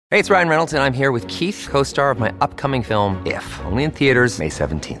Hey, it's Ryan Reynolds, and I'm here with Keith, co-star of my upcoming film, If, only in theaters May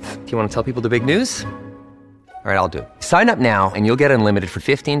 17th. Do you want to tell people the big news? All right, I'll do it. Sign up now and you'll get unlimited for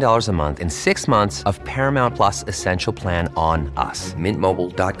 $15 a month and 6 months of Paramount Plus Essential Plan on us.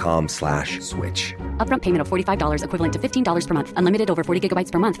 MintMobile.com/switch. Upfront payment of $45 equivalent to $15 per month. Unlimited over 40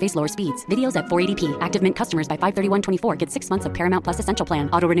 gigabytes per month. Face lower speeds. Videos at 480p. Active Mint customers by 531.24 get 6 months of Paramount Plus Essential Plan.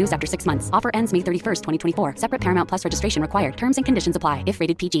 Auto renews after 6 months. Offer ends May 31st, 2024. Separate Paramount Plus registration required. Terms and conditions apply if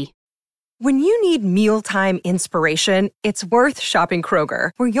rated PG. When you need mealtime inspiration, it's worth shopping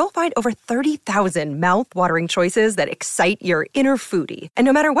Kroger, where you'll find over 30,000 mouth-watering choices that excite your inner foodie. And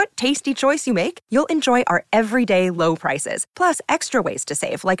no matter what tasty choice you make, you'll enjoy our everyday low prices, plus extra ways to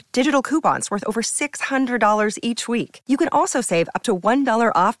save, like digital coupons worth over $600 each week. You can also save up to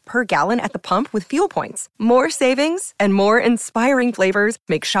 $1 off per gallon at the pump with fuel points. More savings and more inspiring flavors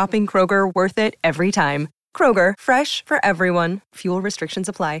make shopping Kroger worth it every time. Kroger, fresh for everyone. Fuel restrictions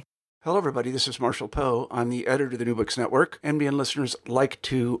apply. Hello, everybody. This is Marshall Poe. I'm the editor of the New Books Network. NBN listeners like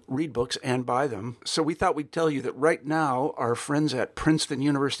to read books and buy them. So we thought we'd tell you that right now, our friends at Princeton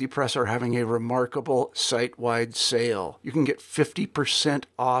University Press are having a remarkable site-wide sale. You can get 50%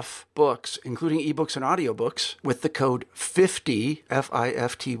 off books, including ebooks and audiobooks, with the code 50,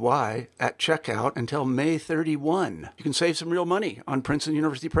 F-I-F-T-Y, at checkout until May 31. You can save some real money on Princeton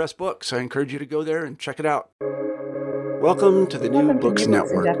University Press books. I encourage you to go there and check it out. Welcome to the New Books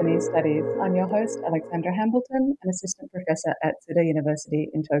Network. In Japanese Studies. I'm your host, Alexandra Hambleton, an assistant professor at Tsuda University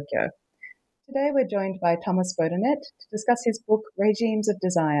in Tokyo. Today we're joined by Thomas Bodernet to discuss his book, Regimes of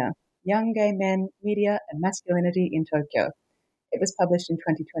Desire, Young Gay Men, Media and Masculinity in Tokyo. It was published in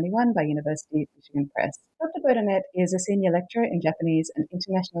 2021 by University of Michigan Press. Dr. Bodernet is a senior lecturer in Japanese and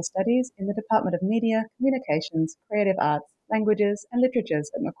International Studies in the Department of Media, Communications, Creative Arts, Languages and Literatures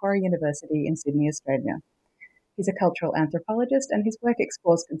at Macquarie University in Sydney, Australia. He's a cultural anthropologist, and his work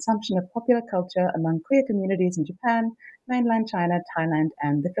explores consumption of popular culture among queer communities in Japan, mainland China, Thailand,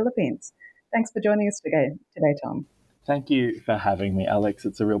 and the Philippines. Thanks for joining us today, Tom. Thank you for having me, Alex.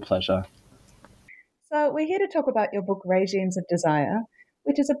 It's a real pleasure. So we're here to talk about your book, Regimes of Desire,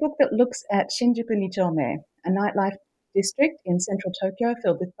 which is a book that looks at Shinjuku Nichome, a nightlife district in central Tokyo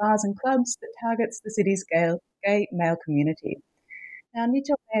filled with bars and clubs that targets the city's gay male community. Now,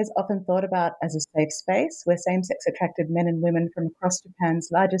 Nichome is often thought about as a safe space where same-sex attracted men and women from across Japan's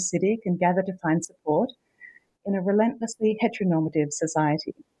largest city can gather to find support in a relentlessly heteronormative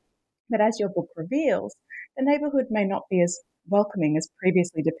society. But as your book reveals, the neighbourhood may not be as welcoming as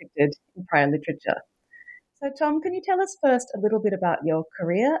previously depicted in prior literature. So, Tom, can you tell us first a little bit about your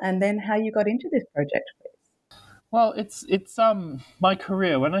career and then how you got into this project, please? Well, it's my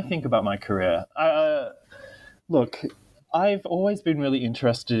career. When I think about my career, look, I've always been really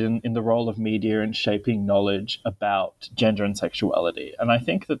interested in the role of media in shaping knowledge about gender and sexuality. And I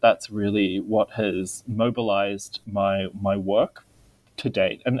think that that's really what has mobilized my work to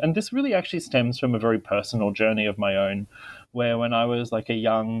date. And this really actually stems from a very personal journey of my own, where when I was like a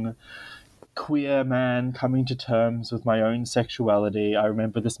young queer man coming to terms with my own sexuality, I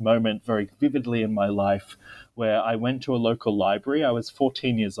remember this moment very vividly in my life where I went to a local library. I was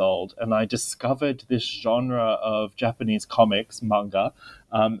 14 years old, and I discovered this genre of Japanese comics, manga,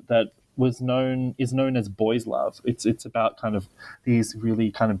 that is known as boys' love. It's about kind of these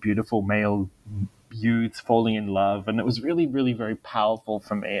really kind of beautiful male youths falling in love, and it was really, really very powerful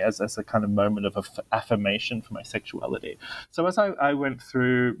for me as a kind of moment of affirmation for my sexuality. So as I went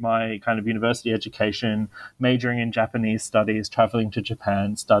through my kind of university education, majoring in Japanese studies, traveling to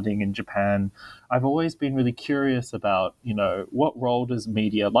Japan, studying in Japan, I've always been really curious about, what role does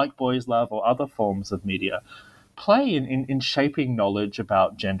media, like boys' love or other forms of media, play in shaping knowledge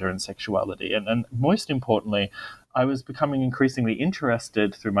about gender and sexuality. And most importantly, I was becoming increasingly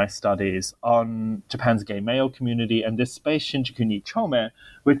interested through my studies on Japan's gay male community and this space Shinjuku Nichome,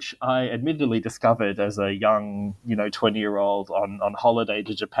 which I admittedly discovered as a young, 20-year-old on holiday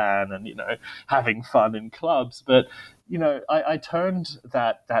to Japan and, having fun in clubs. But, I turned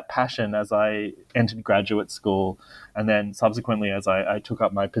that passion as I entered graduate school and then subsequently as I took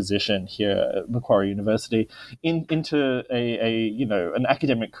up my position here at Macquarie University into an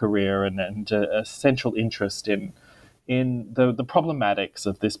academic career and a central interest in the problematics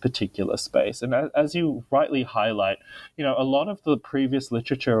of this particular space. And as you rightly highlight, a lot of the previous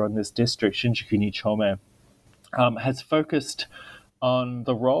literature on this district, Shinjuku Nichome, has focused on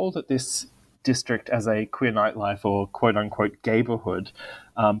the role that this district as a queer nightlife or quote-unquote gayborhood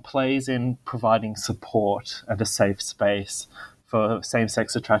plays in providing support and a safe space for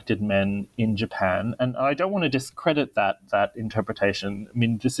same-sex attracted men in Japan. And I don't want to discredit that interpretation. I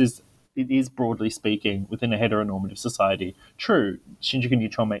mean, this is it is, broadly speaking, within a heteronormative society, true. Shinjuku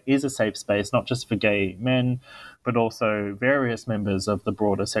Nichome is a safe space, not just for gay men, but also various members of the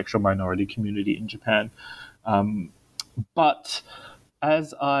broader sexual minority community in Japan. But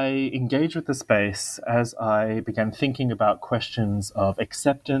as I engaged with the space, as I began thinking about questions of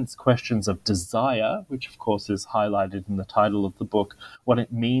acceptance, questions of desire, which of course is highlighted in the title of the book, what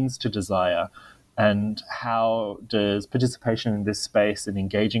it means to desire, and how does participation in this space and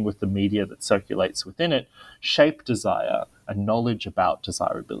engaging with the media that circulates within it shape desire and knowledge about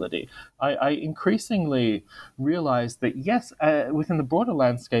desirability, I increasingly realized that, yes, within the broader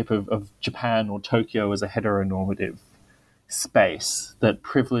landscape of Japan or Tokyo as a heteronormative space that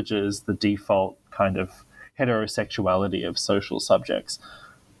privileges the default kind of heterosexuality of social subjects,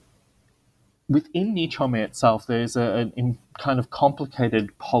 within Nichome itself, there's a kind of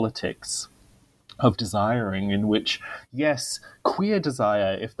complicated politics of desiring in which, yes, queer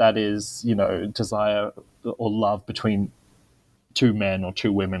desire, if that is, desire or love between two men or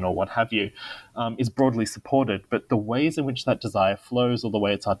two women or what have you, is broadly supported. But the ways in which that desire flows, or the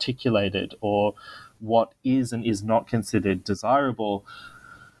way it's articulated, or what is and is not considered desirable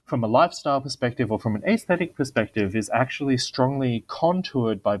from a lifestyle perspective or from an aesthetic perspective, is actually strongly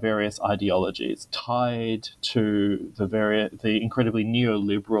contoured by various ideologies tied to the incredibly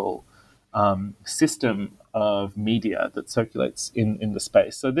neoliberal system of media that circulates in the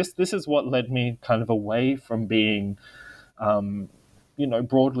space. So this is what led me kind of away from being,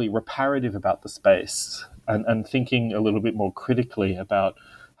 broadly reparative about the space and thinking a little bit more critically about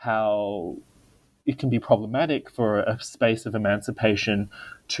how it can be problematic for a space of emancipation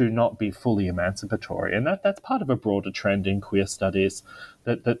to not be fully emancipatory. And that's part of a broader trend in queer studies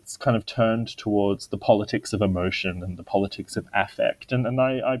that's kind of turned towards the politics of emotion and the politics of affect. And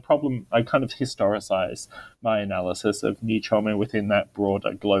I kind of historicize my analysis of Nichome within that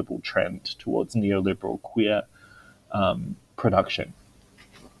broader global trend towards neoliberal queer production.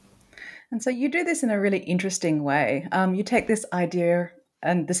 And so you do this in a really interesting way. You take this idea,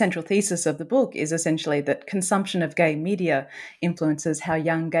 and the central thesis of the book is essentially that consumption of gay media influences how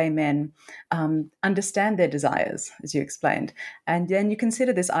young gay men understand their desires, as you explained. And then you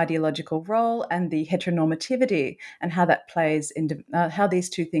consider this ideological role and the heteronormativity and how that plays in how these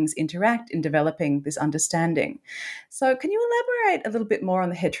two things interact in developing this understanding. So can you elaborate a little bit more on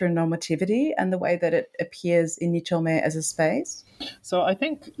the heteronormativity and the way that it appears in Nichome as a space? So I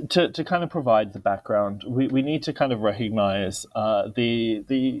think to kind of provide the background, we need to kind of recognize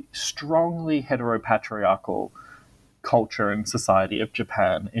the strongly heteropatriarchal culture and society of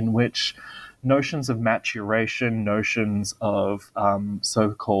Japan, in which notions of maturation, notions of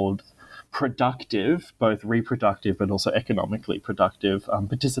so-called productive, both reproductive but also economically productive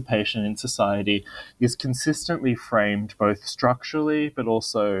participation in society is consistently framed both structurally but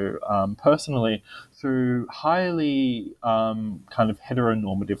also personally through highly kind of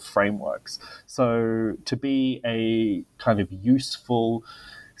heteronormative frameworks. So to be a kind of useful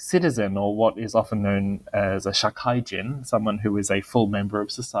citizen, or what is often known as a shakaijin, someone who is a full member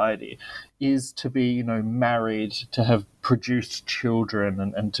of society, is to be, married, to have produced children,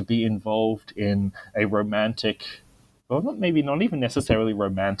 and to be involved in a romantic, well, not even necessarily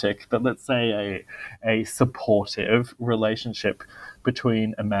romantic, but let's say a supportive relationship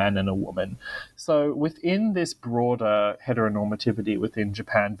between a man and a woman. So within this broader heteronormativity within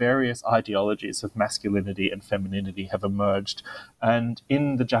Japan, various ideologies of masculinity and femininity have emerged. And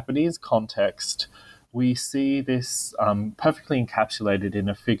in the Japanese context, we see this perfectly encapsulated in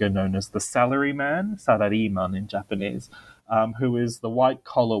a figure known as the salaryman, sarariman in Japanese, who is the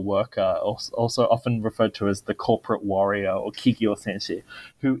white-collar worker, also often referred to as the corporate warrior or kigyo senshi,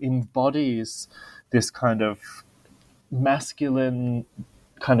 who embodies this kind of masculine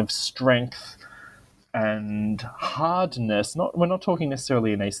kind of strength and hardness. We're not talking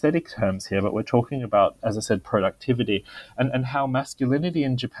necessarily in aesthetic terms here, but we're talking about, as I said, productivity, and how masculinity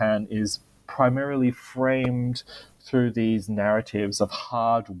in Japan is primarily framed through these narratives of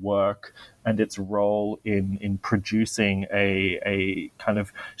hard work and its role in producing a kind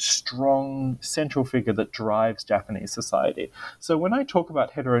of strong central figure that drives Japanese society. So when I talk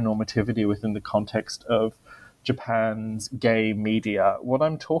about heteronormativity within the context of Japan's gay media, what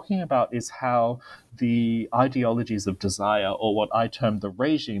I'm talking about is how the ideologies of desire, or what I term the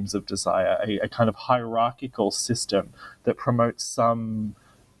regimes of desire, a kind of hierarchical system that promotes some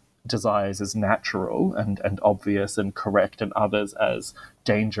desires as natural and obvious and correct, and others as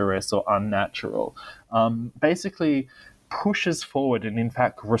dangerous or unnatural, basically pushes forward and in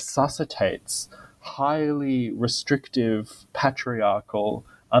fact resuscitates highly restrictive patriarchal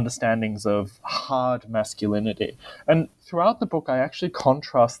understandings of hard masculinity. And throughout the book, I actually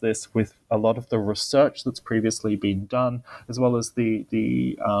contrast this with a lot of the research that's previously been done, as well as the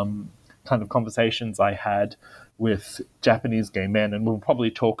kind of conversations I had with Japanese gay men, and we'll probably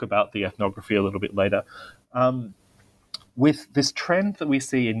talk about the ethnography a little bit later. With this trend that we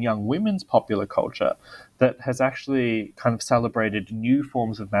see in young women's popular culture that has actually kind of celebrated new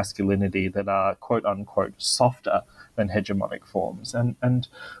forms of masculinity that are quote unquote softer than hegemonic forms. And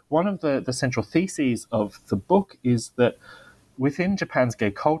one of the central theses of the book is that within Japan's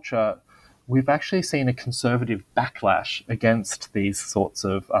gay culture, we've actually seen a conservative backlash against these sorts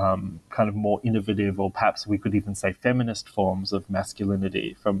of kind of more innovative, or perhaps we could even say feminist forms of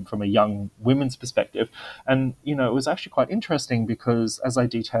masculinity from a young women's perspective. And, you know, it was actually quite interesting because, as I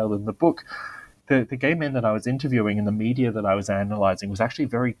detail in the book, the gay men that I was interviewing and the media that I was analyzing was actually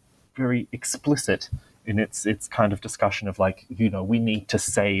very, very explicit in its kind of discussion of, like, you know, we need to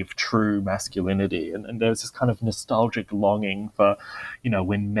save true masculinity. And there's this kind of nostalgic longing for, you know,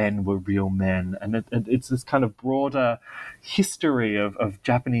 when men were real men. And it's this kind of broader history of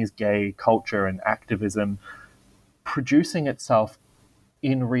Japanese gay culture and activism producing itself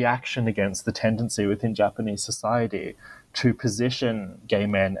in reaction against the tendency within Japanese society to position gay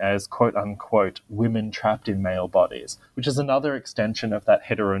men as quote-unquote women trapped in male bodies, which is another extension of that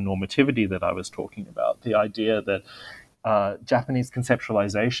heteronormativity that I was talking about, the idea that Japanese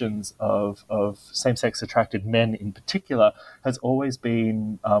conceptualizations of same-sex attracted men in particular has always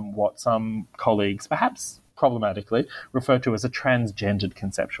been what some colleagues, perhaps problematically, refer to as a transgendered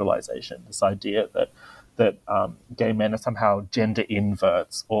conceptualization, this idea that gay men are somehow gender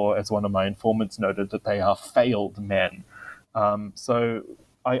inverts, or, as one of my informants noted, that they are failed men. So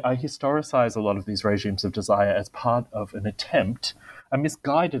I historicize a lot of these regimes of desire as part of an attempt, a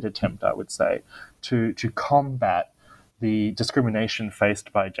misguided attempt, I would say, to combat the discrimination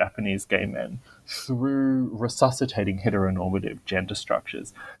faced by Japanese gay men through resuscitating heteronormative gender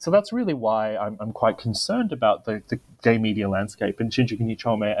structures. So that's really why I'm quite concerned about the gay media landscape in Shinjuku 2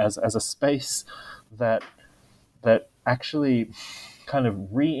 Chome as a space that actually kind of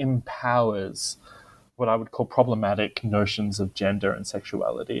re-empowers what I would call problematic notions of gender and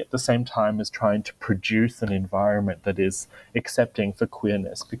sexuality, at the same time as trying to produce an environment that is accepting for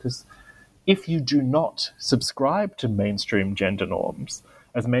queerness. Because if you do not subscribe to mainstream gender norms,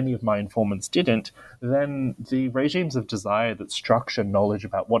 as many of my informants didn't, then the regimes of desire that structure knowledge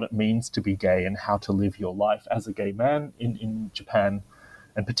about what it means to be gay and how to live your life as a gay man in Japan,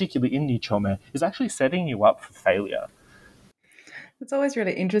 and particularly in Nichome, is actually setting you up for failure. It's always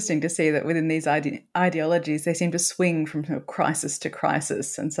really interesting to see that within these ideologies, they seem to swing from crisis to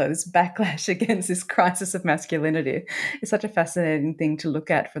crisis. And so this backlash against this crisis of masculinity is such a fascinating thing to look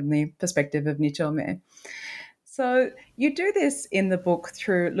at from the perspective of Nichome. So you do this in the book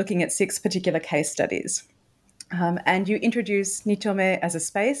through looking at 6 particular case studies. And you introduce Nichome as a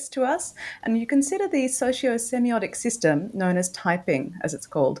space to us, and you consider the socio-semiotic system known as typing, as it's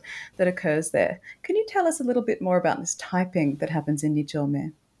called, that occurs there. Can you tell us a little bit more about this typing that happens in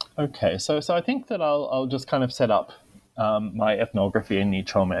Nichome? Okay, so I think that I'll just kind of set up my ethnography in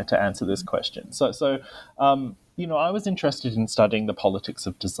Nichome to answer this question. So you know, I was interested in studying the politics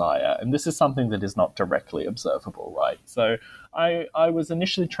of desire, and this is something that is not directly observable, right? So I was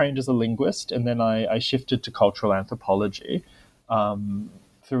initially trained as a linguist, and then I shifted to cultural anthropology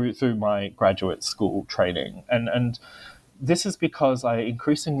through my graduate school training. And this is because I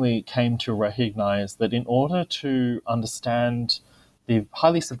increasingly came to recognize that in order to understand the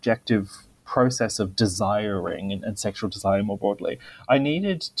highly subjective process of desiring and sexual desire more broadly, I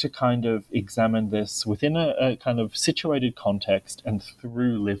needed to kind of examine this within a kind of situated context and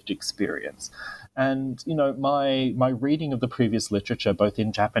through lived experience. And, you know, my reading of the previous literature, both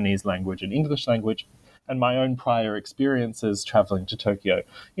in Japanese language and English language, and my own prior experiences traveling to Tokyo,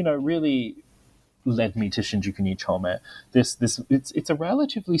 you know, really led me to Shinjuku 2 Chome. It's a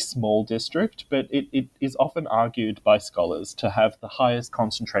relatively small district, but it is often argued by scholars to have the highest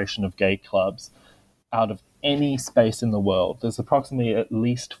concentration of gay clubs out of any space in the world. There's approximately at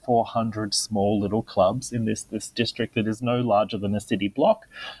least 400 small little clubs in this district that is no larger than a city block.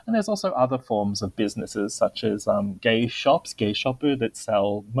 And there's also other forms of businesses such as gay shops, gay shopper, that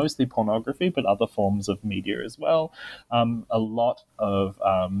sell mostly pornography, but other forms of media as well. A lot of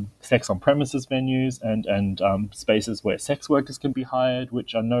sex on premises venues and spaces where sex workers can be hired,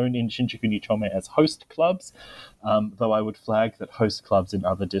 which are known in Shinjuku 2 Chome as host clubs, though I would flag that host clubs in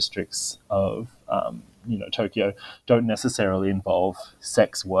other districts of Tokyo don't necessarily involve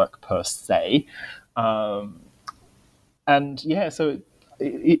sex work per se. So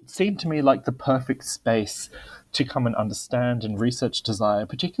it seemed to me like the perfect space to come and understand and research desire,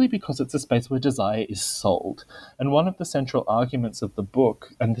 particularly because it's a space where desire is sold. And one of the central arguments of the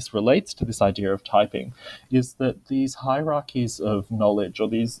book, and this relates to this idea of typing, is that these hierarchies of knowledge or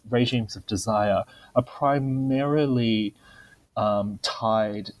these regimes of desire are primarily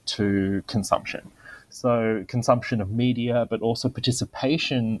tied to consumption. So consumption of media, but also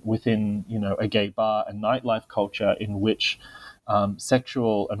participation within, a gay bar and nightlife culture in which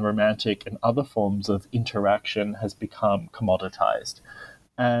sexual and romantic and other forms of interaction has become commoditized.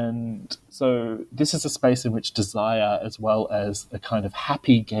 And so this is a space in which desire, as well as a kind of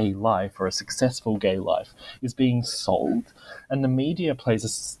happy gay life or a successful gay life, is being sold. And the media plays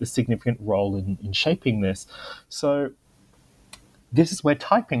a significant role in shaping this. So this is where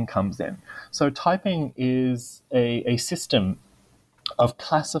typing comes in. So typing is a system of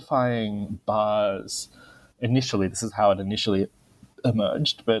classifying bars. Initially, this is how it initially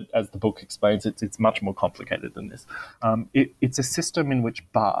emerged, but as the book explains, it's much more complicated than this. It's a system in which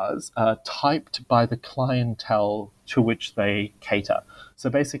bars are typed by the clientele to which they cater. So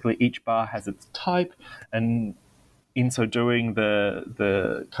basically, each bar has its type, and in so doing,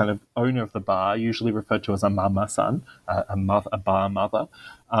 the kind of owner of the bar, usually referred to as a mama-san, a bar mother,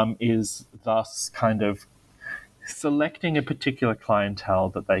 is thus kind of selecting a particular clientele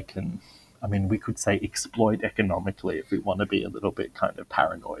that they can, we could say exploit economically if we want to be a little bit kind of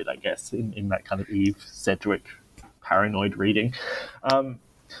paranoid, I guess, in that kind of Eve Sedgwick paranoid reading.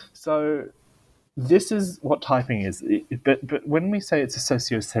 So this is what typing is. But when we say it's a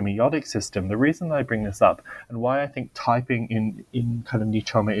socio-semiotic system, the reason I bring this up and why I think typing in kind of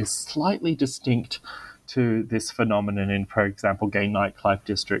Nichome is slightly distinct to this phenomenon in, for example, gay nightlife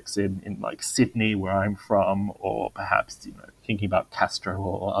districts in like Sydney, where I'm from, or perhaps, thinking about Castro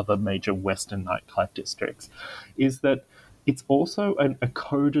or other major Western nightlife districts, is that it's also a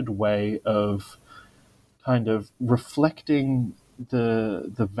coded way of kind of reflecting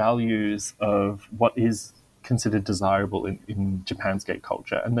the values of what is considered desirable in Japan's gay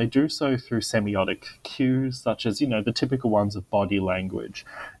culture. And they do so through semiotic cues, such as, the typical ones of body language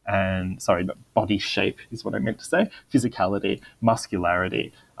body shape is what I meant to say, physicality,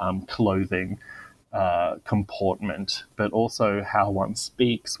 muscularity, clothing, comportment, but also how one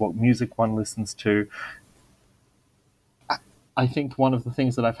speaks, what music one listens to. I think one of the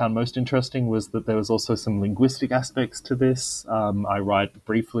things that I found most interesting was that there was also some linguistic aspects to this. I write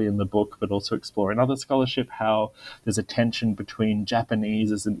briefly in the book, but also explore in other scholarship how there's a tension between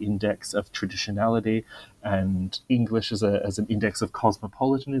Japanese as an index of traditionality and English as an index of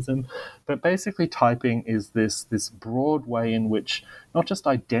cosmopolitanism. But basically typing is this broad way in which not just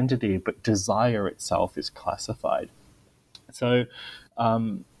identity, but desire itself is classified. So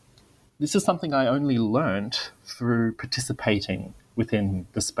this is something I only learned through participating within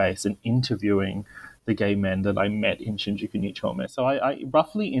the space and interviewing the gay men that I met in Shinjuku Nichome. So I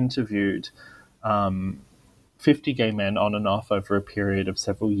roughly interviewed 50 gay men on and off over a period of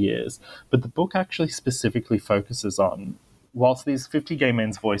several years. But the book actually specifically focuses on, whilst these 50 gay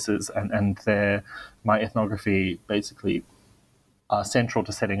men's voices and my ethnography basically are central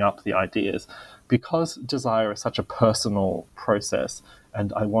to setting up the ideas, because desire is such a personal process,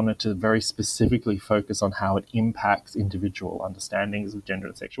 and I wanted to very specifically focus on how it impacts individual understandings of gender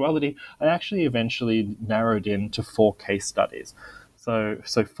and sexuality, I actually eventually narrowed in to 4 case studies. So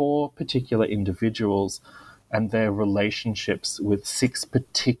 4 particular individuals and their relationships with 6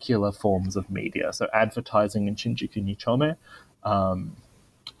 particular forms of media. So advertising in Shinjuku Nichome,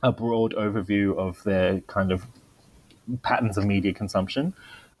 a broad overview of their kind of patterns of media consumption,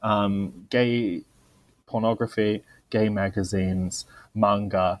 gay pornography, gay magazines,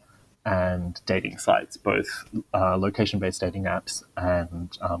 manga, and dating sites, both location-based dating apps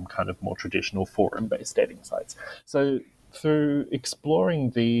and kind of more traditional forum-based dating sites. So through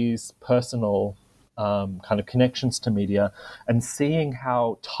exploring these personal kind of connections to media and seeing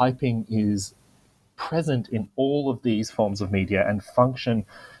how typing is present in all of these forms of media and function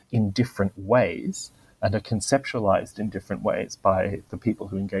in different ways and are conceptualized in different ways by the people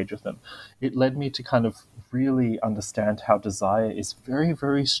who engage with them, it led me to kind of really understand how desire is very,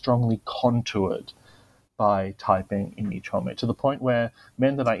 very strongly contoured by typing in Nichome, to the point where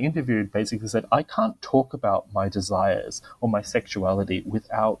men that I interviewed basically said, I can't talk about my desires or my sexuality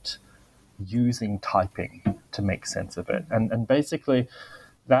without using typing to make sense of it. And basically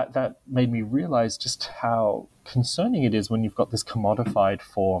that made me realize just how concerning it is when you've got this commodified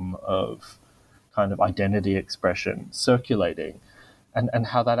form of kind of identity expression circulating, and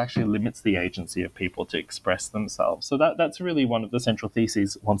how that actually limits the agency of people to express themselves. So that's really one of the central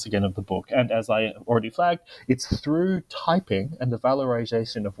theses, once again, of the book. And as I already flagged, it's through typing and the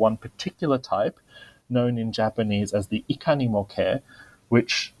valorization of one particular type, known in Japanese as the ikanimoke,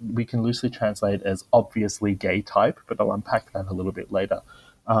 which we can loosely translate as obviously gay type, but I'll unpack that a little bit later.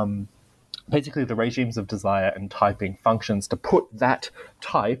 Basically, the regimes of desire and typing functions to put that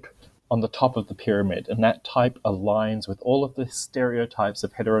type on the top of the pyramid, and that type aligns with all of the stereotypes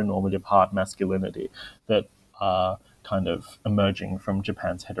of heteronormative hard masculinity that are kind of emerging from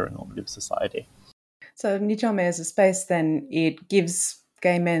Japan's heteronormative society. So Nichome as a space, then, it gives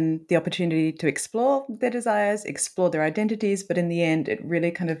gay men the opportunity to explore their desires, explore their identities, but in the end, it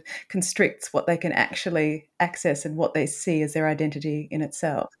really kind of constricts what they can actually access and what they see as their identity in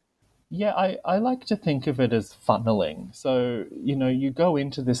itself. Yeah, I like to think of it as funneling. So, you go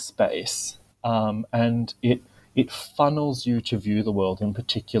into this space and it funnels you to view the world in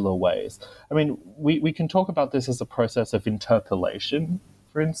particular ways. I mean, we can talk about this as a process of interpolation,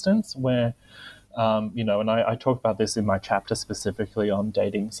 for instance, where, and I talk about this in my chapter specifically on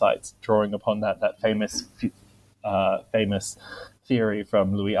dating sites, drawing upon that famous theory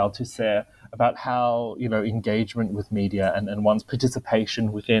from Louis Althusser about how, engagement with media and one's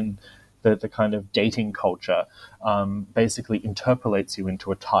participation within the kind of dating culture basically interpolates you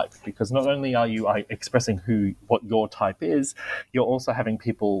into a type, because not only are you expressing what your type is, you're also having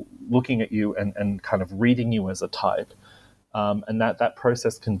people looking at you and kind of reading you as a type. And that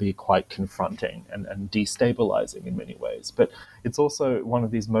process can be quite confronting and destabilizing in many ways. But it's also one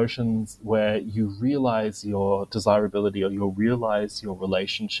of these motions where you realize your desirability, or you realize your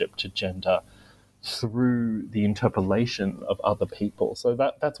relationship to gender through the interpolation of other people. So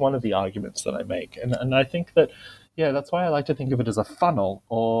that's one of the arguments that I make. And I think that, that's why I like to think of it as a funnel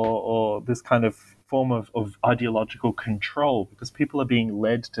or this kind of form of ideological control, because people are being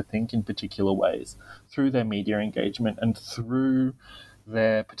led to think in particular ways through their media engagement and through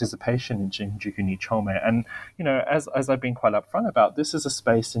their participation in Shinjuku Nichome. And, as I've been quite upfront about, this is a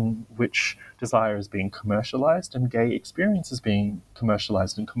space in which desire is being commercialized and gay experience is being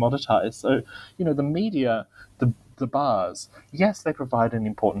commercialized and commoditized. So, the media, the bars, yes, they provide an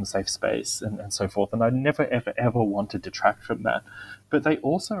important safe space and so forth. And I never, ever, ever want to detract from that. But they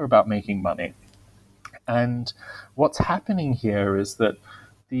also are about making money. And what's happening here is that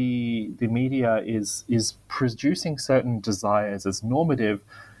the media is producing certain desires as normative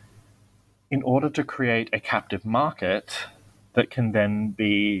in order to create a captive market that can then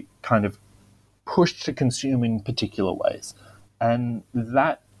be kind of pushed to consume in particular ways. And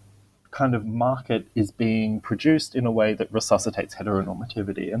that kind of market is being produced in a way that resuscitates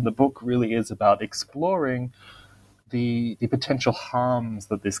heteronormativity. And the book really is about exploring the potential harms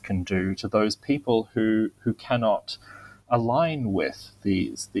that this can do to those people who cannot align with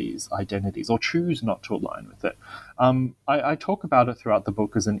these identities or choose not to align with it. I talk about it throughout the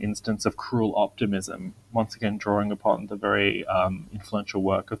book as an instance of cruel optimism, once again drawing upon the very influential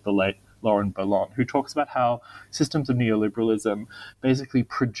work of the late Laurent Berlant, who talks about how systems of neoliberalism basically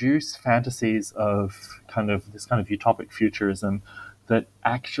produce fantasies of this kind of utopic futurism that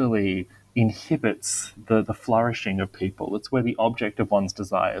actually inhibits the flourishing of people. It's where the object of one's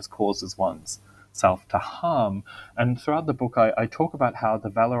desires causes one's self to harm. And throughout the book, I talk about how the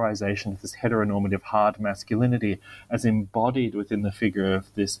valorization of this heteronormative hard masculinity as embodied within the figure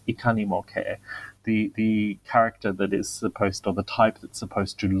of this ikanimoke, the character that is supposed, or the type that's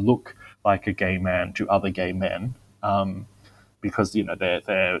supposed to look like a gay man to other gay men, because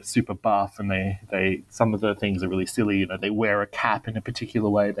they're super buff and they some of the things are really silly. They wear a cap in a particular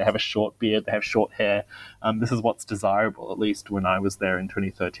way, they have a short beard, they have short hair. This is what's desirable, at least when I was there in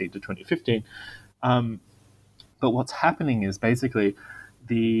 2013 to 2015. But what's happening is basically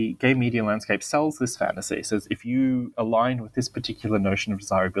the gay media landscape sells this fantasy, says if you align with this particular notion of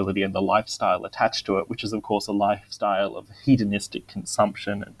desirability and the lifestyle attached to it, which is of course a lifestyle of hedonistic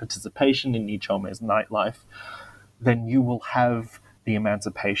consumption and participation in Nichome's nightlife, then you will have the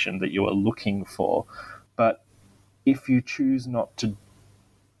emancipation that you are looking for. But if you choose not to,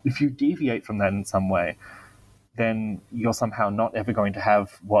 if you deviate from that in some way, then you're somehow not ever going to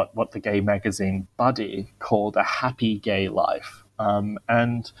have what the gay magazine Buddy called a happy gay life.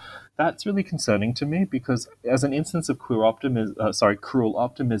 And that's really concerning to me, because as an instance of cruel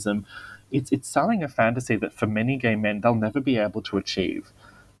optimism, it's selling a fantasy that for many gay men they'll never be able to achieve.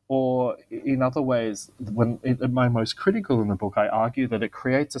 Or in other ways, at my most critical in the book, I argue that it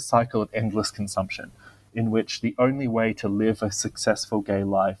creates a cycle of endless consumption, in which the only way to live a successful gay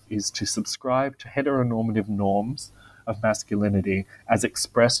life is to subscribe to heteronormative norms of masculinity as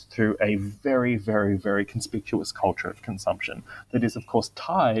expressed through a very, very, very conspicuous culture of consumption that is, of course,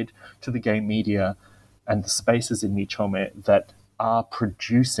 tied to the gay media and the spaces in Nichome that are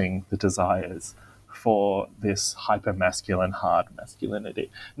producing the desires for this hyper-masculine, hard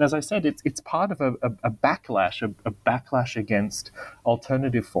masculinity. And as I said, it's part of a backlash against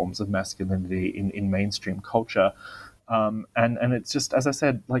alternative forms of masculinity in mainstream culture. And it's just, as I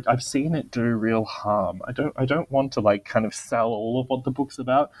said, like, I've seen it do real harm. I don't want to like kind of sell all of what the book's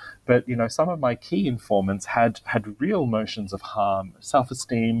about, but you know, some of my key informants had real notions of harm,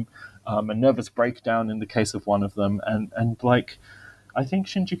 self-esteem, a nervous breakdown in the case of one of them, and like, I think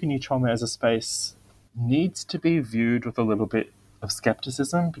Shinjuku Nichome as a space needs to be viewed with a little bit of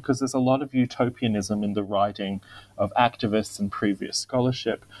skepticism, because there's a lot of utopianism in the writing of activists and previous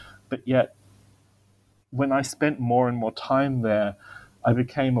scholarship. But yet, when I spent more and more time there, I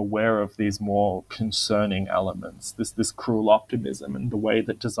became aware of these more concerning elements, this cruel optimism and the way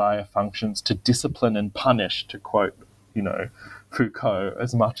that desire functions to discipline and punish, to quote, you know, Foucault,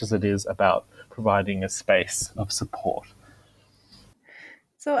 as much as it is about providing a space of support.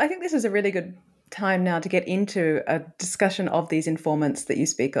 So I think this is a really good time now to get into a discussion of these informants that you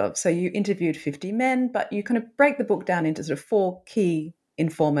speak of. So you interviewed 50 men, but you kind of break the book down into sort of 4 key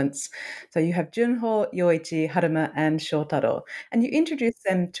informants. So you have Junho, Yoichi, Haruma, and Shotaro, and you introduced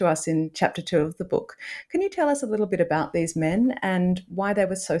them to us in chapter 2 of the book. Can you tell us a little bit about these men and why they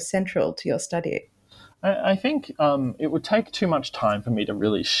were so central to your study? I think it would take too much time for me to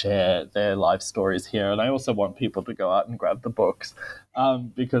really share their life stories here, and I also want people to go out and grab the books,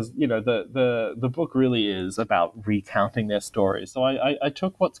 because you know the book really is about recounting their stories. So I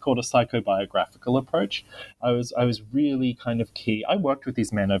took what's called a psychobiographical approach. I was really kind of key. I worked with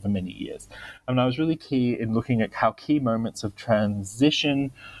these men over many years, and I was really key in looking at how key moments of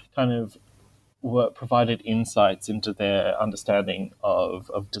transition kind of provided insights into their understanding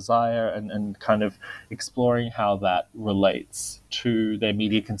of desire, and kind of exploring how that relates to their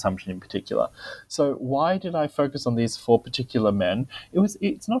media consumption in particular. So why did I focus on these 4 particular men?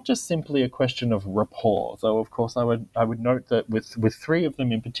 It's not just simply a question of rapport, though of course I would note that with 3 of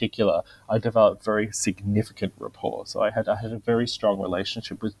them in particular, I developed very significant rapport. So I had a very strong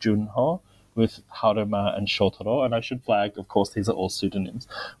relationship with Junho, with Haruma and Shotaro, and I should flag, of course, these are all pseudonyms,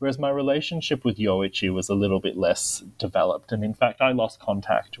 whereas my relationship with Yoichi was a little bit less developed, and in fact I lost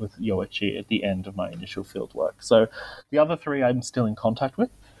contact with Yoichi at the end of my initial fieldwork. So the other 3 I'm still in contact with,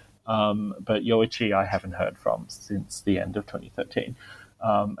 but Yoichi I haven't heard from since the end of 2013.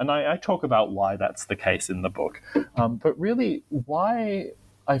 And I talk about why that's the case in the book. But really, why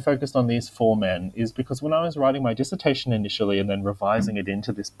I focused on these 4 men is because when I was writing my dissertation initially and then revising it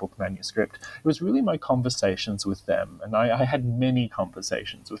into this book manuscript, it was really my conversations with them, and I had many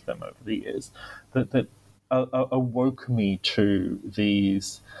conversations with them over the years that awoke me to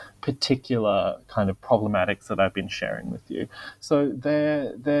these particular kind of problematics that I've been sharing with you. So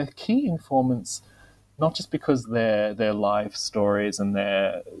they're key informants, not just because their life stories and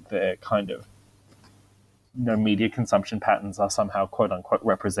their kind of media consumption patterns are somehow quote-unquote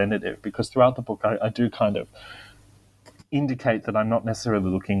representative, because throughout the book I do kind of indicate that I'm not necessarily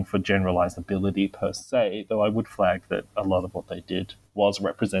looking for generalizability per se, though I would flag that a lot of what they did was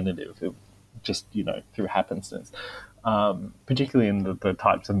representative, just, through happenstance, particularly in the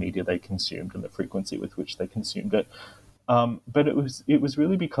types of media they consumed and the frequency with which they consumed it. But it was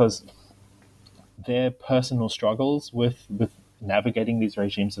really because their personal struggles with navigating these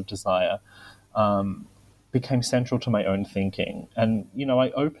regimes of desire became central to my own thinking. And,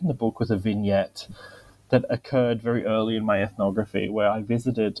 I opened the book with a vignette that occurred very early in my ethnography, where I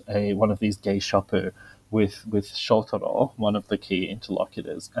visited one of these geishapu with Shotaro, one of the key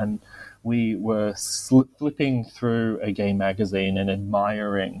interlocutors, and we were flipping through a gay magazine and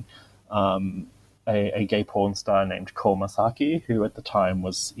admiring a gay porn star named Ko Masaki, who at the time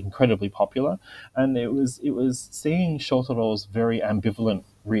was incredibly popular. And it was seeing Shotaro's very ambivalent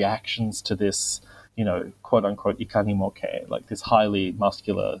reactions to this, quote unquote ikanimoke, like this highly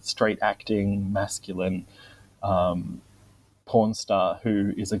muscular, straight acting, masculine porn star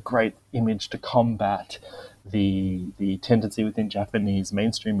who is a great image to combat the tendency within Japanese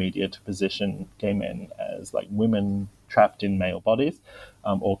mainstream media to position gay men as like women trapped in male bodies,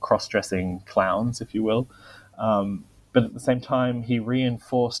 or cross-dressing clowns, if you will. But at the same time, he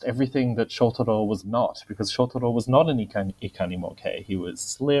reinforced everything that Shotaro was not, because Shotaro was not an ikanimoke. He was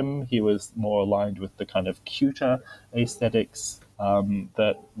slim, he was more aligned with the kind of cuter aesthetics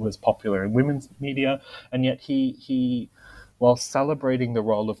that was popular in women's media, and yet he while celebrating the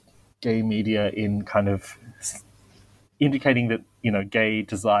role of gay media in kind of indicating that, gay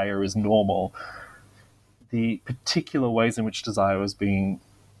desire is normal, the particular ways in which desire was being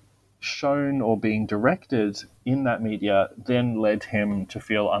shown or being directed in that media then led him to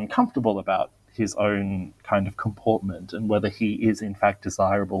feel uncomfortable about his own kind of comportment and whether he is in fact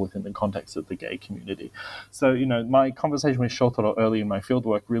desirable within the context of the gay community. So, my conversation with Shotaro early in my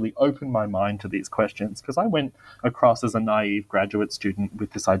fieldwork really opened my mind to these questions, because I went across as a naive graduate student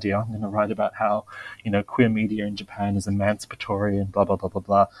with this idea, I'm going to write about how, queer media in Japan is emancipatory and blah, blah, blah, blah,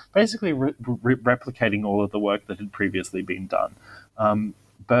 blah, basically replicating all of the work that had previously been done.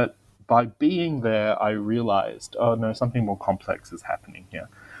 But by being there, I realized, oh no, something more complex is happening here.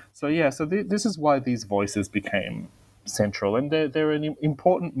 So this is why these voices became central. And there are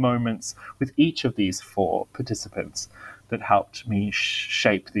important moments with each of these four participants that helped me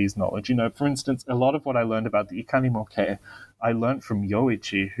shape these knowledge. For instance, a lot of what I learned about the Ikanimoke, I learned from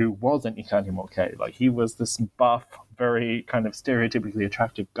Yoichi, who was an Ikanimoke. Like, he was this buff, very kind of stereotypically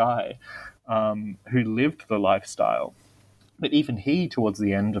attractive guy who lived the lifestyle. But even he, towards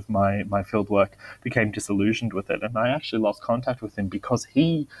the end of my fieldwork, became disillusioned with it. And I actually lost contact with him because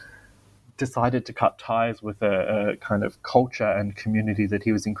he decided to cut ties with a kind of culture and community that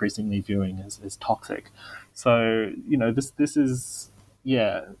he was increasingly viewing as toxic. So, this is,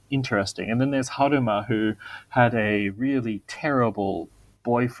 interesting. And then there's Haruma, who had a really terrible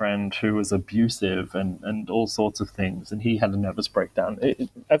boyfriend who was abusive and all sorts of things. And he had a nervous breakdown.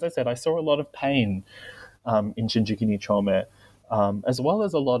 As I said, I saw a lot of pain in Shinjuku ni Chome, as well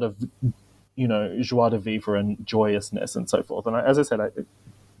as a lot of, joie de vivre and joyousness and so forth. And as I said,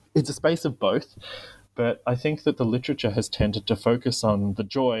 it's a space of both, but I think that the literature has tended to focus on the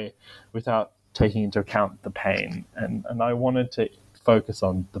joy without taking into account the pain. And I wanted to focus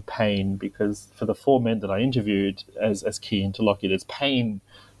on the pain because for the four men that I interviewed as key interlocutors, pain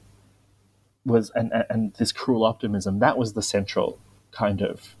was, and this cruel optimism, that was the central kind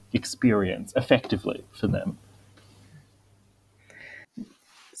of experience effectively for them.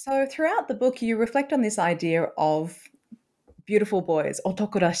 So throughout the book, you reflect on this idea of beautiful boys,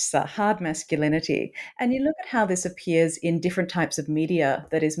 otokorashisa, hard masculinity, and you look at how this appears in different types of media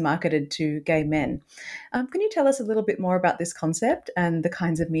that is marketed to gay men. Can you tell us a little bit more about this concept and the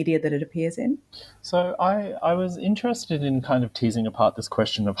kinds of media that it appears in? So I was interested in kind of teasing apart this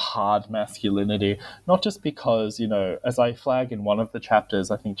question of hard masculinity, not just because, as I flag in one of the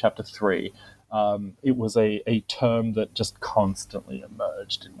chapters, I think chapter 3, it was a term that just constantly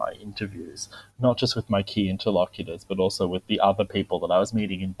emerged in my interviews, not just with my key interlocutors, but also with the other people that I was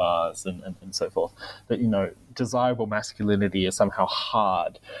meeting in bars and so forth, that, desirable masculinity is somehow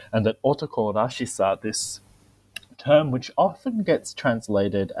hard, and that otoko rashisa, this term which often gets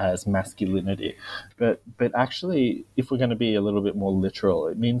translated as masculinity, but actually, if we're going to be a little bit more literal,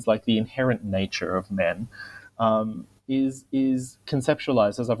 it means like the inherent nature of men, is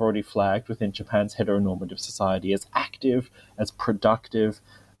conceptualized, as I've already flagged, within Japan's heteronormative society as active, as productive,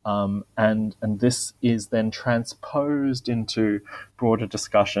 and this is then transposed into broader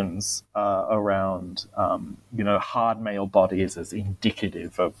discussions around, hard male bodies as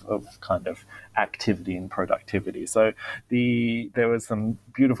indicative of kind of activity and productivity. So there was some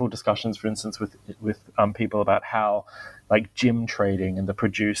beautiful discussions, for instance, with people about how, like, gym trading and the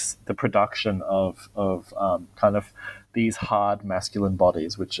production of kind of these hard masculine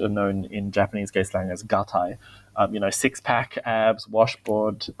bodies, which are known in Japanese gay slang as gatai, six-pack abs,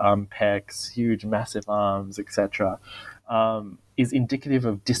 washboard pecs, huge massive arms, etc., is indicative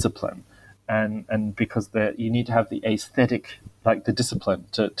of discipline. And because you need to have the aesthetic, like the discipline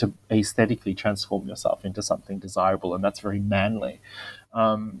to aesthetically transform yourself into something desirable, and that's very manly.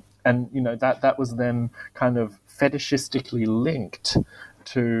 And that was then kind of fetishistically linked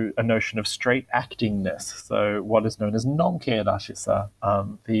to a notion of straight actingness. So what is known as nonke rashisa,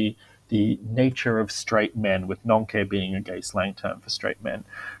 the nature of straight men, with nonke being a gay slang term for straight men.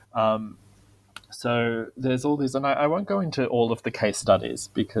 So there's all these, and I won't go into all of the case studies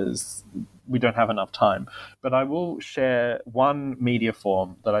because we don't have enough time, but I will share one media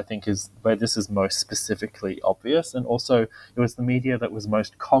form that I think is where this is most specifically obvious, and also it was the media that was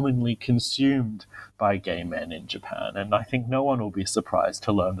most commonly consumed by gay men in Japan, and I think no one will be surprised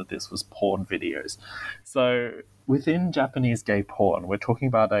to learn that this was porn videos. So within Japanese gay porn, we're talking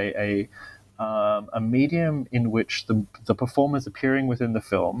about a medium in which the performers appearing within the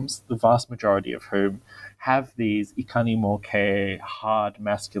films, the vast majority of whom have these ikanimoke, hard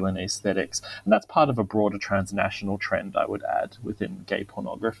masculine aesthetics. And that's part of a broader transnational trend, I would add, within gay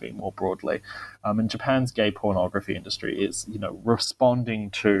pornography more broadly. And Japan's gay pornography industry is,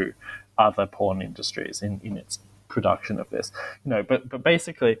 responding to other porn industries in its production of this. But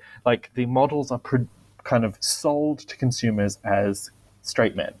basically, like, the models are kind of sold to consumers as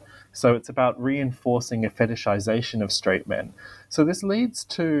straight men. So it's about reinforcing a fetishization of straight men. So this leads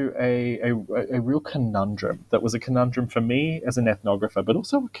to a real conundrum that was a conundrum for me as an ethnographer, but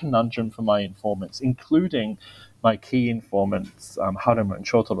also a conundrum for my informants, including my key informants, Harumo and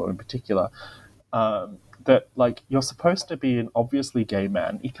Shotaro in particular, that like you're supposed to be an obviously gay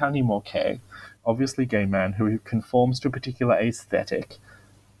man, ikani mo kei, obviously gay man who conforms to a particular aesthetic,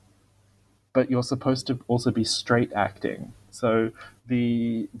 but you're supposed to also be straight acting. So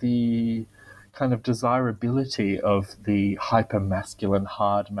the kind of desirability of the hyper-masculine,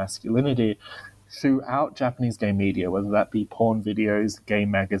 hard masculinity throughout Japanese gay media, whether that be porn videos, gay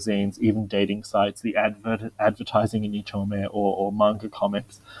magazines, even dating sites, the advertising in Nichome or manga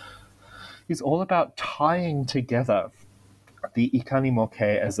comics, is all about tying together the ikani mo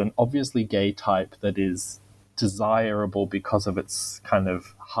kei as an obviously gay type that is desirable because of its kind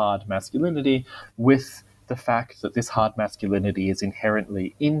of hard masculinity with the fact that this hard masculinity is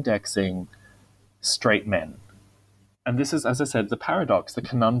inherently indexing straight men. And this is, as I said, the paradox, the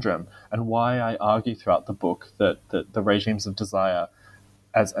conundrum, and why I argue throughout the book that the regimes of desire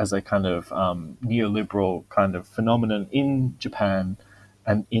as a kind of neoliberal kind of phenomenon in Japan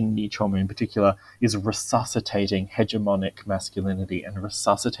and in Nichome in particular is resuscitating hegemonic masculinity and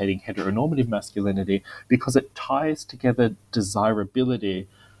resuscitating heteronormative masculinity because it ties together desirability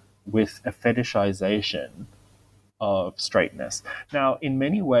with a fetishization of straightness. Now, in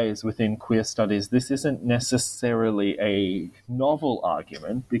many ways within queer studies, this isn't necessarily a novel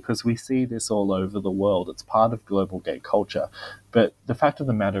argument because we see this all over the world. It's part of global gay culture. But the fact of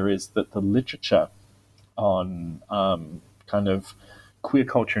the matter is that the literature on kind of queer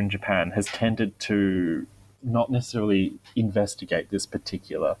culture in Japan has tended to not necessarily investigate this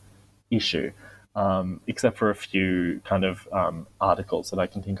particular issue, except for a few kind of articles that I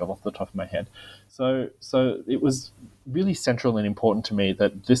can think of off the top of my head. So it was really central and important to me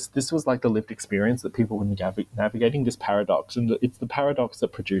that this was like the lived experience that people were navigating this paradox, and it's the paradox that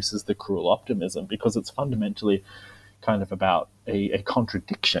produces the cruel optimism because it's fundamentally kind of about a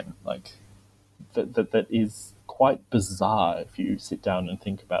contradiction, like that is quite bizarre if you sit down and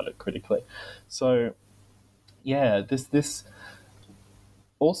think about it critically. So yeah, this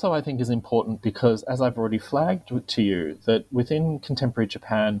also I think is important because, as I've already flagged to you, that within contemporary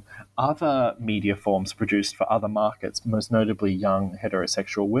Japan, other media forms produced for other markets, most notably young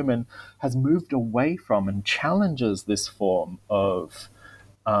heterosexual women, has moved away from and challenges this form of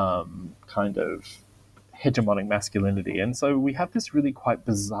kind of hegemonic masculinity. And so we have this really quite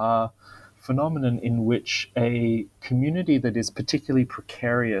bizarre phenomenon in which a community that is particularly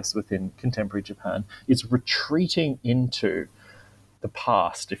precarious within contemporary Japan is retreating into the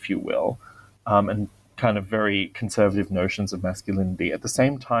past, if you will, and kind of very conservative notions of masculinity at the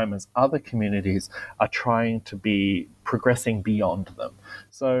same time as other communities are trying to be progressing beyond them.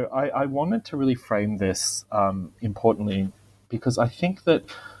 So I wanted to really frame this importantly because I think that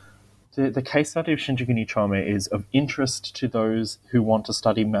the case study of Shinjuku Nichome is of interest to those who want to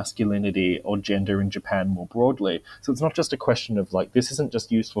study masculinity or gender in Japan more broadly. So it's not just a question of like, this isn't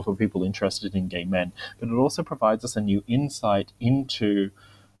just useful for people interested in gay men, but it also provides us a new insight into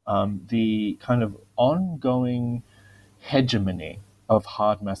the kind of ongoing hegemony of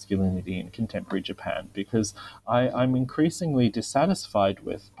hard masculinity in contemporary Japan, because I'm increasingly dissatisfied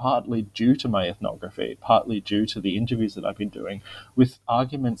with, partly due to my ethnography, partly due to the interviews that I've been doing, with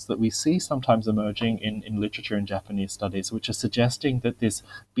arguments that we see sometimes emerging in literature and Japanese studies, which are suggesting that this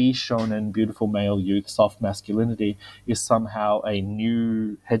shonen, beautiful male youth, soft masculinity is somehow a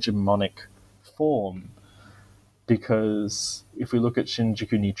new hegemonic form. Because if we look at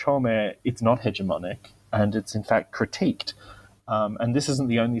Shinjuku Nichome, it's not hegemonic, and it's in fact critiqued. And this isn't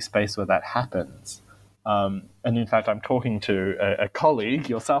the only space where that happens. And in fact, I'm talking to a colleague,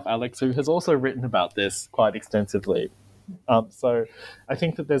 yourself, Alex, who has also written about this quite extensively. So I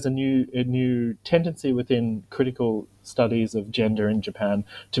think that there's a new tendency within critical studies of gender in Japan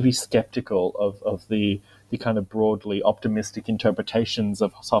to be skeptical of the kind of broadly optimistic interpretations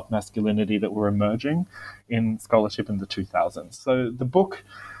of soft masculinity that were emerging in scholarship in the 2000s. So the book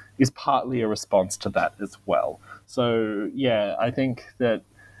is partly a response to that as well. So yeah, I think that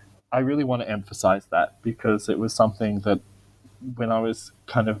I really want to emphasize that because it was something that when I was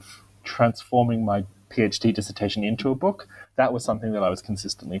kind of transforming my PhD dissertation into a book, that was something that I was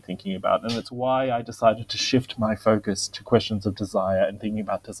consistently thinking about. And it's why I decided to shift my focus to questions of desire and thinking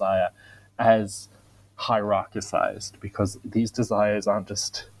about desire as hierarchicized, because these desires aren't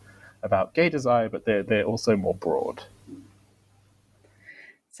just about gay desire, but they're also more broad.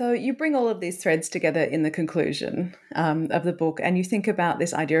 So you bring all of these threads together in the conclusion of the book, and you think about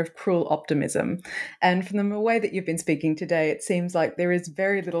this idea of cruel optimism. And from the way that you've been speaking today, it seems like there is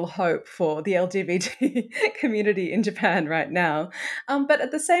very little hope for the LGBT community in Japan right now. But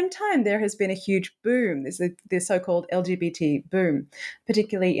at the same time, there has been a huge boom. There's the so-called LGBT boom,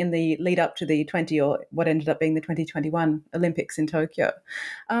 particularly in the lead up to the or what ended up being the 2021 Olympics in Tokyo.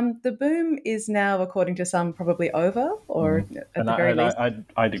 The boom is now, according to some, probably over, or at the very least,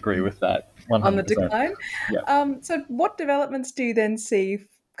 I'd agree with that 100%. On the decline. Yeah. So what developments do you then see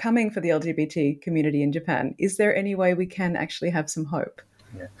coming for the LGBT community in Japan? Is there any way we can actually have some hope?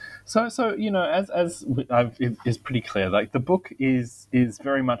 Yeah. So as is pretty clear, like the book is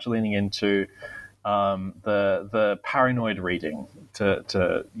very much leaning into the paranoid reading,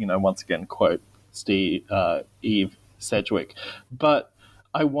 to once again quote Eve Sedgwick, but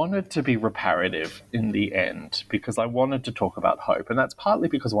I wanted to be reparative in the end because I wanted to talk about hope. And that's partly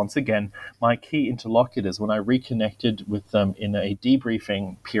because, once again, my key interlocutors, when I reconnected with them in a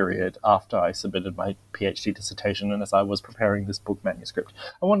debriefing period after I submitted my PhD dissertation and as I was preparing this book manuscript,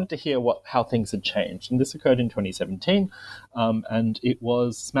 I wanted to hear how things had changed. And this occurred in 2017, and it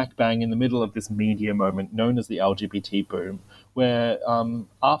was smack bang in the middle of this media moment known as the LGBT boom, where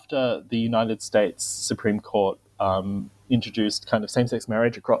after the United States Supreme Court introduced kind of same-sex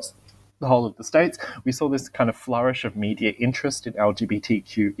marriage across the whole of the states, we saw this kind of flourish of media interest in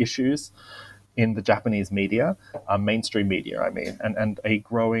LGBTQ issues in the Japanese media, mainstream media, I mean, and a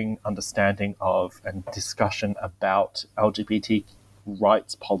growing understanding of and discussion about LGBT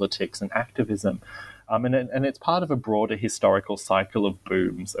rights, politics, and activism. And it's part of a broader historical cycle of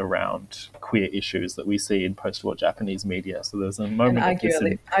booms around queer issues that we see in post-war Japanese media. So there's a moment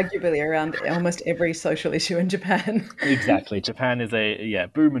arguably around almost every social issue in Japan. Exactly. Japan is a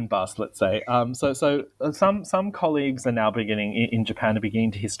boom and bust, let's say. So some colleagues are now in Japan are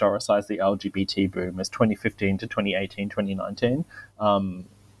beginning to historicize the LGBT boom as 2015 to 2018, 2019.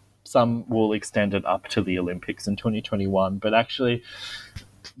 Some will extend it up to the Olympics in 2021, but actually,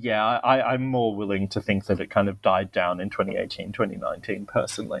 I'm more willing to think that it kind of died down in 2018, 2019,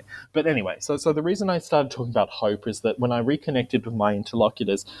 personally. But anyway, so the reason I started talking about hope is that when I reconnected with my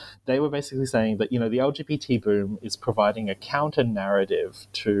interlocutors, they were basically saying that, the LGBT boom is providing a counter-narrative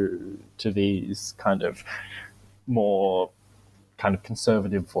to these kind of more kind of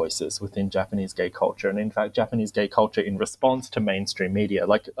conservative voices within Japanese gay culture. And in fact, Japanese gay culture in response to mainstream media,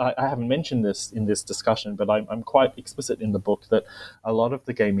 like I haven't mentioned this in this discussion, but I'm quite explicit in the book that a lot of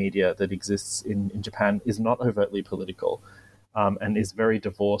the gay media that exists in Japan is not overtly political. And is very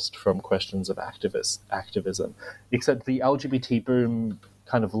divorced from questions of activism. Except the LGBT boom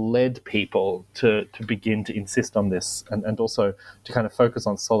kind of led people to begin to insist on this and also to kind of focus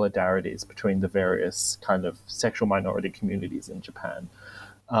on solidarities between the various kind of sexual minority communities in Japan,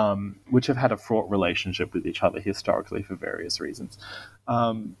 which have had a fraught relationship with each other historically for various reasons.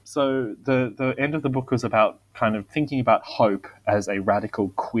 So the end of the book was about kind of thinking about hope as a radical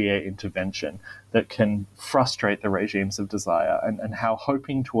queer intervention that can frustrate the regimes of desire, and how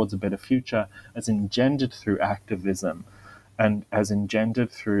hoping towards a better future as engendered through activism and as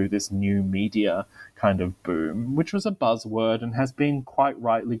engendered through this new media kind of boom, which was a buzzword and has been quite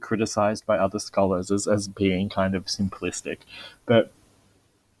rightly criticized by other scholars as being kind of simplistic. But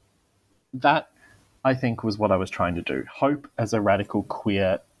that, I think, was what I was trying to do. Hope as a radical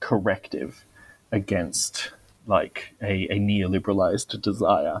queer corrective against like a neoliberalized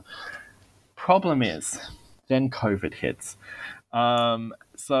desire. Problem is, then COVID hits.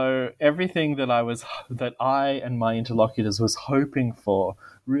 So everything that I and my interlocutors was hoping for,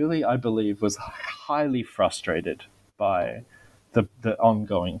 really, I believe, was highly frustrated by the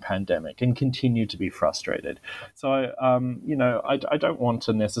ongoing pandemic and continue to be frustrated. So, I don't want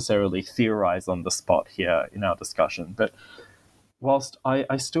to necessarily theorize on the spot here in our discussion, but whilst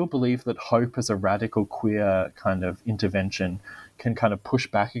I still believe that hope as a radical queer kind of intervention can kind of push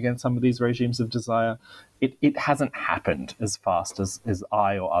back against some of these regimes of desire, it hasn't happened as fast as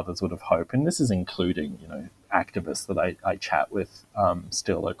I or others would have hoped. And this is including, activists that I chat with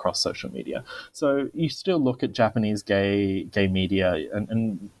still across social media. So you still look at Japanese gay media,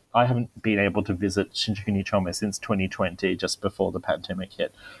 and I haven't been able to visit Shinjuku Nichome since 2020, just before the pandemic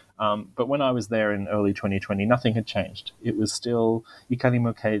hit. But when I was there in early 2020, nothing had changed. It was still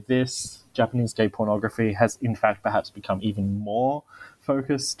Ikanimoke. This Japanese gay pornography has, in fact, perhaps become even more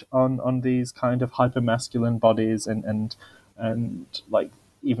focused on these kind of hyper-masculine bodies and like,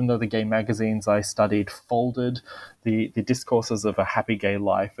 even though the gay magazines I studied folded the discourses of a happy gay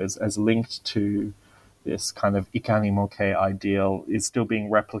life as linked to this kind of ikanimoke ideal, is still being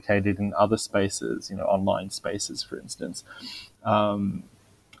replicated in other spaces, online spaces, for instance.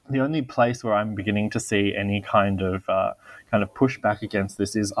 The only place where I'm beginning to see any kind of pushback against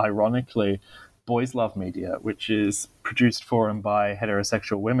this is, ironically, Boys Love Media, which is produced for and by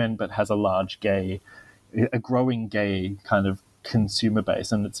heterosexual women, but has a growing gay kind of consumer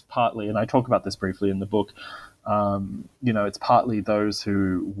base. And it's partly, and I talk about this briefly in the book, it's partly those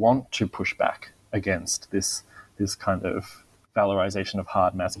who want to push back against this kind of valorization of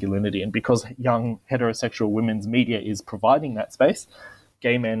hard masculinity. And because young heterosexual women's media is providing that space,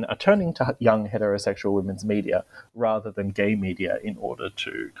 gay men are turning to young heterosexual women's media rather than gay media in order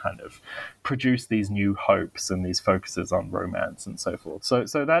to kind of produce these new hopes and these focuses on romance and so forth.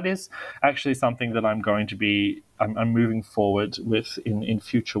 So that is actually something that I'm moving forward with in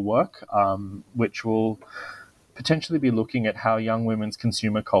future work, which will potentially be looking at how young women's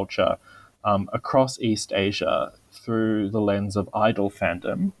consumer culture across East Asia through the lens of idol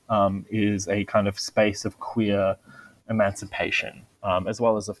fandom is a kind of space of queer emancipation, as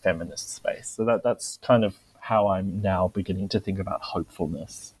well as a feminist space. So that's kind of how I'm now beginning to think about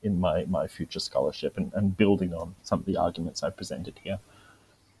hopefulness in my future scholarship and building on some of the arguments I presented here.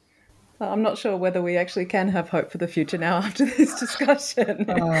 I'm not sure whether we actually can have hope for the future now after this discussion.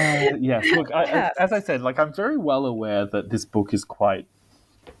 Yes, look, as I said, I'm very well aware that this book is quite,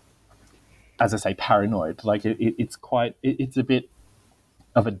 as I say, paranoid. It's a bit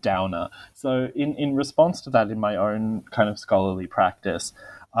of a downer. So in response to that, in my own kind of scholarly practice,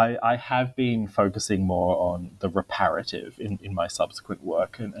 I have been focusing more on the reparative in my subsequent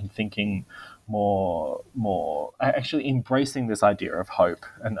work and thinking more actually embracing this idea of hope.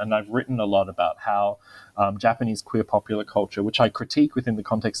 And I've written a lot about how Japanese queer popular culture, which I critique within the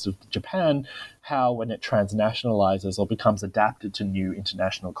context of Japan, how when it transnationalizes or becomes adapted to new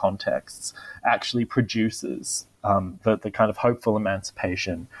international contexts, actually produces the kind of hopeful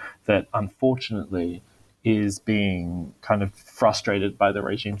emancipation that unfortunately is being kind of frustrated by the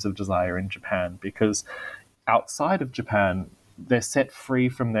regimes of desire in Japan, because outside of Japan, they're set free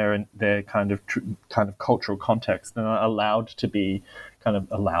from their kind of cultural context and are allowed to be kind of,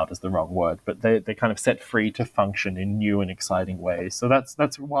 allowed is the wrong word, but they're kind of set free to function in new and exciting ways. So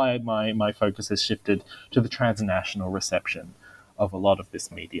that's why my focus has shifted to the transnational reception of a lot of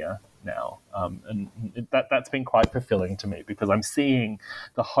this media now. And that's been quite fulfilling to me, because I'm seeing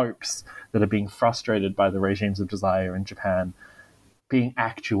the hopes that are being frustrated by the regimes of desire in Japan being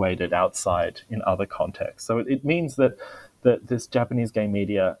actuated outside in other contexts. So it means that this Japanese gay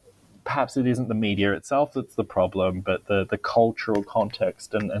media, perhaps it isn't the media itself that's the problem, but the cultural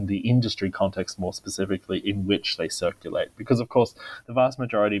context and the industry context more specifically in which they circulate. Because, of course, the vast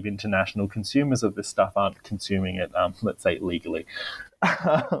majority of international consumers of this stuff aren't consuming it, let's say, legally.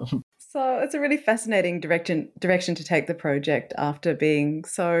 So it's a really fascinating direction to take the project after being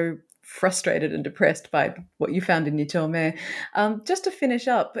so frustrated and depressed by what you found in Nichome. Just to finish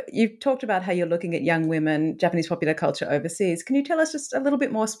up, you've talked about how you're looking at young women, Japanese popular culture overseas. Can you tell us just a little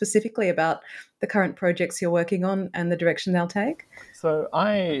bit more specifically about the current projects you're working on and the direction they'll take? So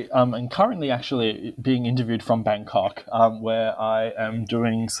I am currently actually being interviewed from Bangkok, where I am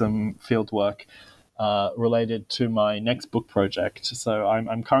doing some field work related to my next book project. So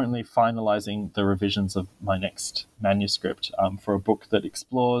I'm currently finalizing the revisions of my next manuscript for a book that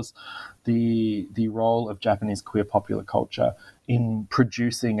explores the role of Japanese queer popular culture in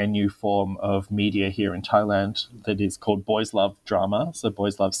producing a new form of media here in Thailand that is called Boys Love Drama, so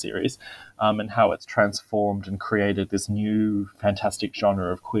Boys Love series, and how it's transformed and created this new fantastic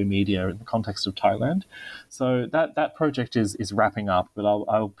genre of queer media in the context of Thailand. So that project is wrapping up, but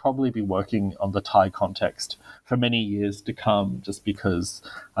I'll probably be working on the Thai context for many years to come, just because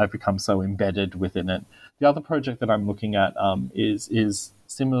I've become so embedded within it. The other project that I'm looking at is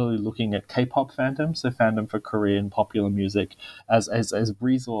similarly looking at K-pop fandom, so fandom for Korean popular music, as a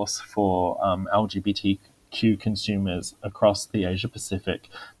resource for LGBTQ consumers across the Asia Pacific,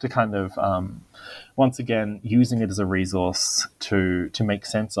 to kind of once again using it as a resource to make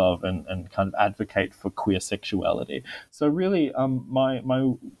sense of and kind of advocate for queer sexuality. So really,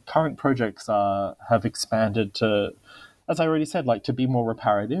 my current projects have expanded to, as I already said, to be more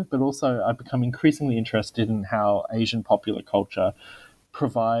reparative, but also I've become increasingly interested in how Asian popular culture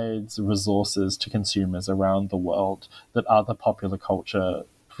provides resources to consumers around the world that other popular culture,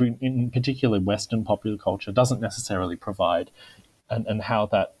 in particular Western popular culture, doesn't necessarily provide, and how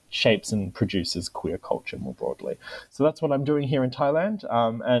that shapes and produces queer culture more broadly. So that's what I'm doing here in Thailand.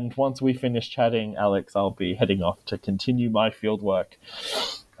 And once we finish chatting, Alex, I'll be heading off to continue my field work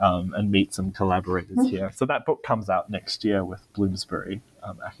and meet some collaborators here. So that book comes out next year with Bloomsbury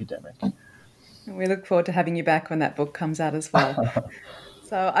Academic. We look forward to having you back when that book comes out as well.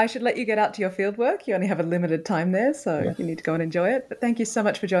 So I should let you get out to your fieldwork. You only have a limited time there, so you need to go and enjoy it. But thank you so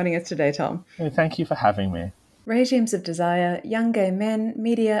much for joining us today, Tom. Thank you for having me. Regimes of Desire, Young Gay Men,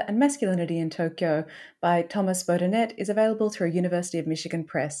 Media and Masculinity in Tokyo by Thomas Beaudonnett is available through University of Michigan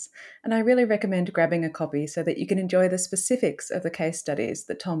Press, and I really recommend grabbing a copy so that you can enjoy the specifics of the case studies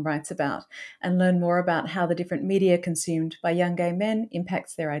that Tom writes about and learn more about how the different media consumed by young gay men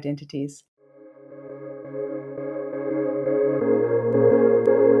impacts their identities.